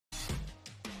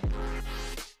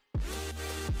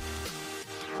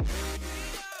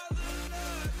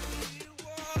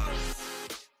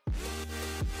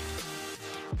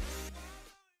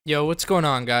Yo, what's going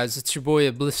on, guys? It's your boy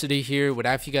Oblicity here. What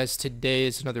I have for you guys today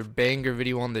is another banger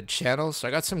video on the channel. So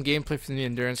I got some gameplay from the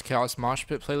Endurance Chaos Mosh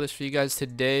Pit playlist for you guys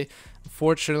today.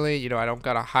 Unfortunately, I don't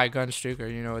got a high gun streak or,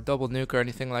 a double nuke or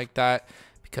anything like that.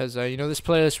 Because, this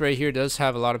playlist right here does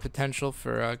have a lot of potential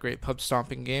for great pub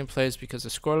stomping gameplays because the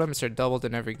score limits are doubled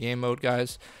in every game mode,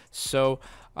 guys. So,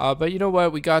 but you know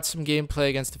what? We got some gameplay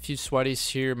against a few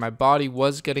sweaties here. My body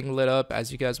was getting lit up,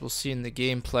 as you guys will see in the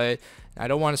gameplay. I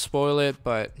don't want to spoil it,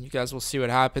 but you guys will see what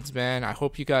happens, man. I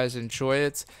hope you guys enjoy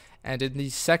it. And in the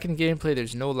second gameplay,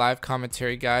 there's no live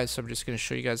commentary, guys, so I'm just going to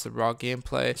show you guys the raw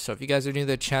gameplay. So if you guys are new to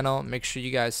the channel, make sure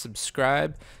you guys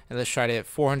subscribe, and let's try to hit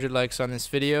 400 likes on this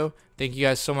video. Thank you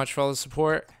guys so much for all the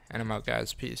support, and I'm out,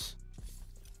 guys. Peace.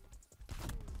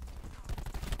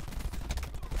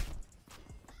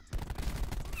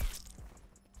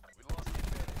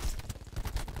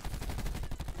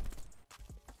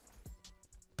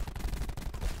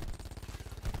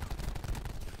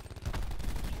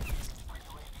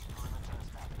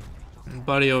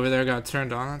 Buddy over there got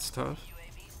turned on. That's tough.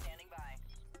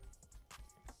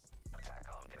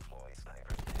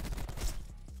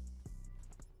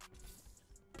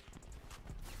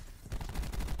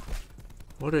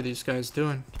 What are these guys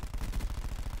doing?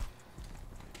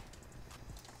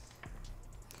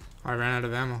 I ran out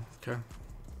of ammo. Okay.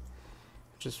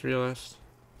 Just realized.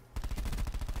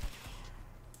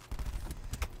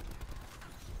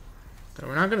 Okay,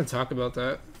 we're not going to talk about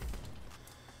that.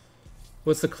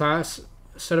 What's the class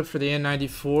setup for the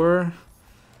N94?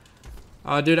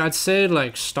 Dude, I'd say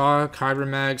like stock, hybrid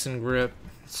mags, and grip.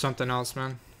 Something else,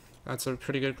 man. That's a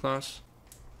pretty good class.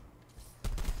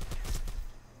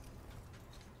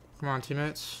 Come on,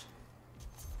 teammates.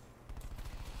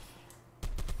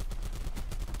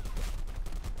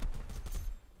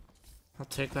 I'll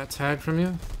take that tag from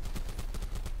you.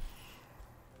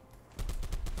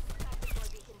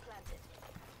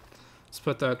 Let's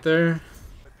put that there.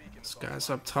 This guy's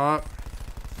up top.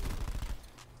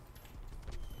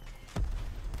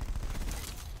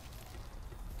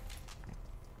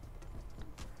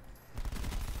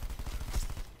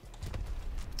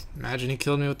 Imagine he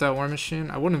killed me with that war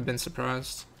machine. I wouldn't have been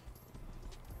surprised.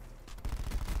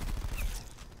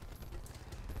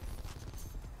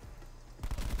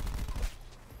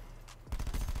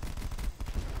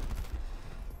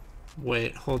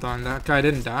 Wait, hold on. That guy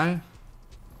didn't die?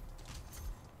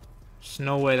 There's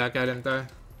no way that guy didn't die.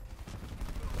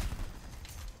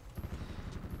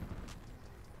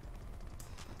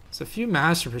 There's a few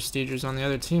Master Prestigers on the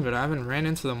other team, but I haven't ran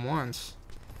into them once.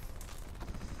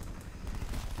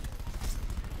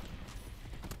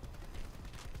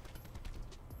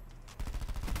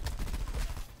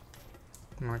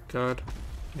 Oh my god.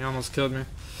 He almost killed me.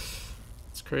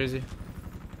 It's crazy.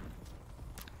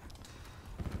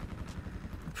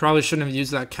 Probably shouldn't have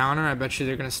used that counter. I bet you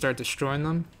they're going to start destroying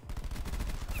them.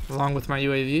 Along with my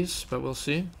UAVs, but we'll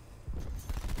see.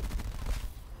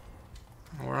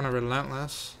 We're on a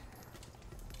relentless.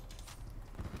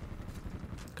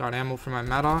 Got ammo for my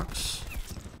Maddox.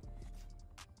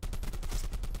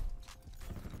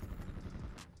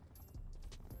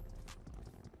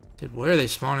 Dude, where are they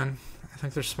spawning? I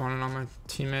think they're spawning on my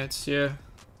teammates. Yeah.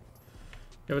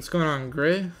 Yo, what's going on,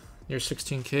 Gray? You're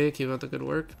 16K. Keep up the good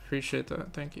work. Appreciate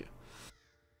that. Thank you.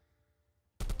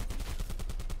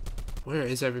 Where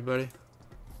is everybody?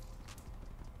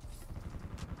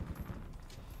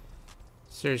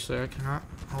 Seriously, I cannot.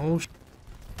 Oh,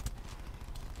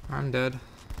 I'm dead.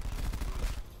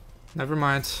 Never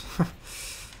mind.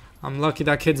 I'm lucky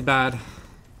that kid's bad.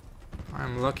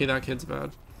 I'm lucky that kid's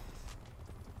bad.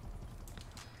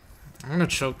 I'm gonna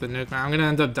choke the nuke, man. I'm gonna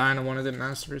end up dying to one of the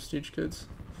Master Prestige kids.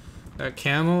 That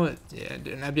camo, yeah,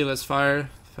 dude, nebulous fire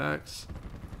effects.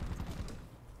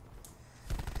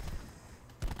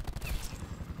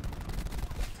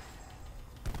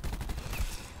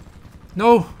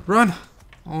 No, run!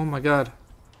 Oh my god.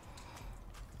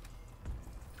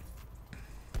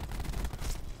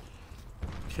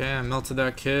 Okay, I melted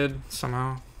that kid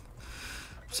somehow.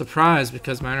 I'm surprised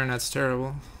because my internet's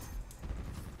terrible.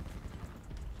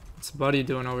 What's Buddy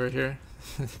doing over here?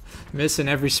 Missing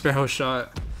every sparrow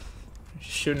shot.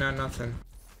 Shooting at nothing.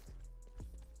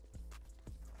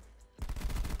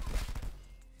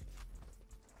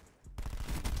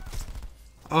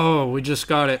 Oh, we just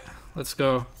got it. Let's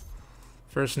go.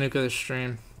 First nuke of the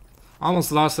stream.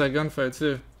 Almost lost that gunfight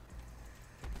too.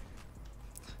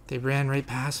 They ran right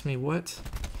past me. What?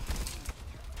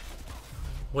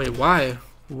 Wait, why?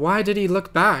 Why did he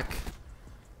look back?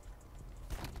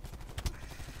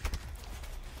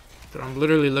 But I'm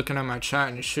literally looking at my chat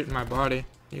and you're shooting my body.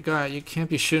 You can't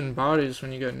be shooting bodies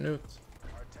when you get nuked.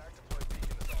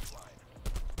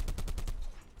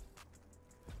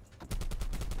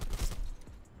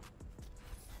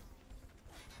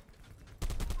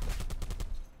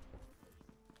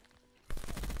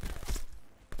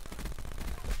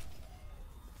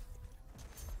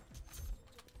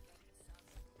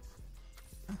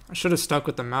 I should have stuck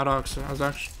with the Maddox. I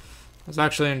was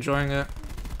actually enjoying it.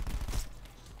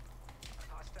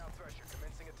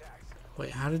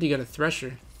 Wait, how did he get a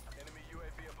Thresher?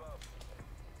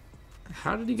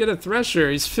 How did he get a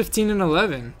Thresher? He's 15 and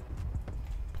 11.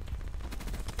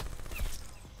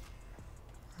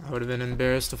 I would have been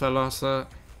embarrassed if I lost that.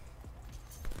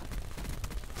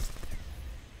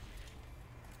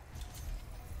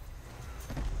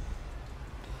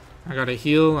 I gotta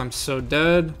heal. I'm so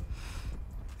dead.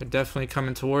 They're definitely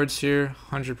coming towards here.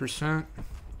 100%.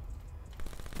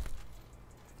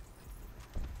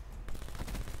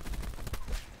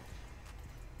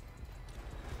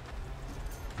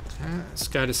 This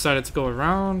guy decided to go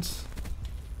around.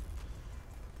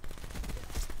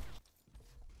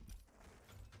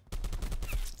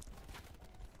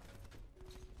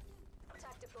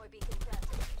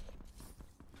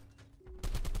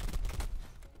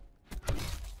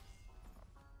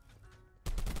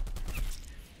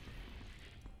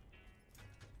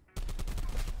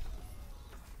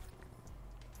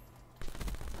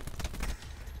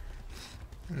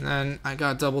 And then I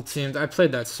got double teamed. I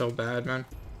played that so bad, man.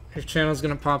 Your channel's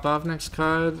gonna pop off next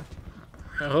COD?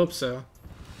 I hope so.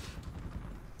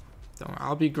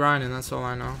 I'll be grinding, that's all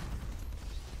I know.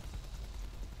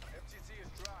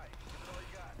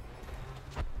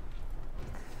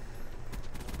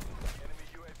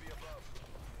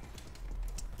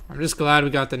 I'm just glad we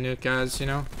got the nuke, guys, you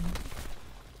know?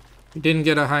 We didn't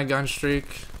get a high gun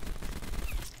streak.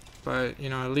 But, you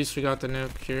know, at least we got the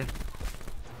nuke here.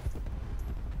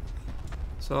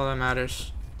 That's all that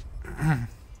matters.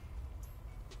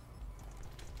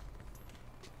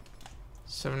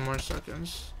 7 more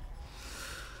seconds.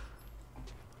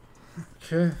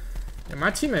 Okay. Yeah, my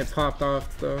teammate popped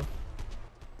off though.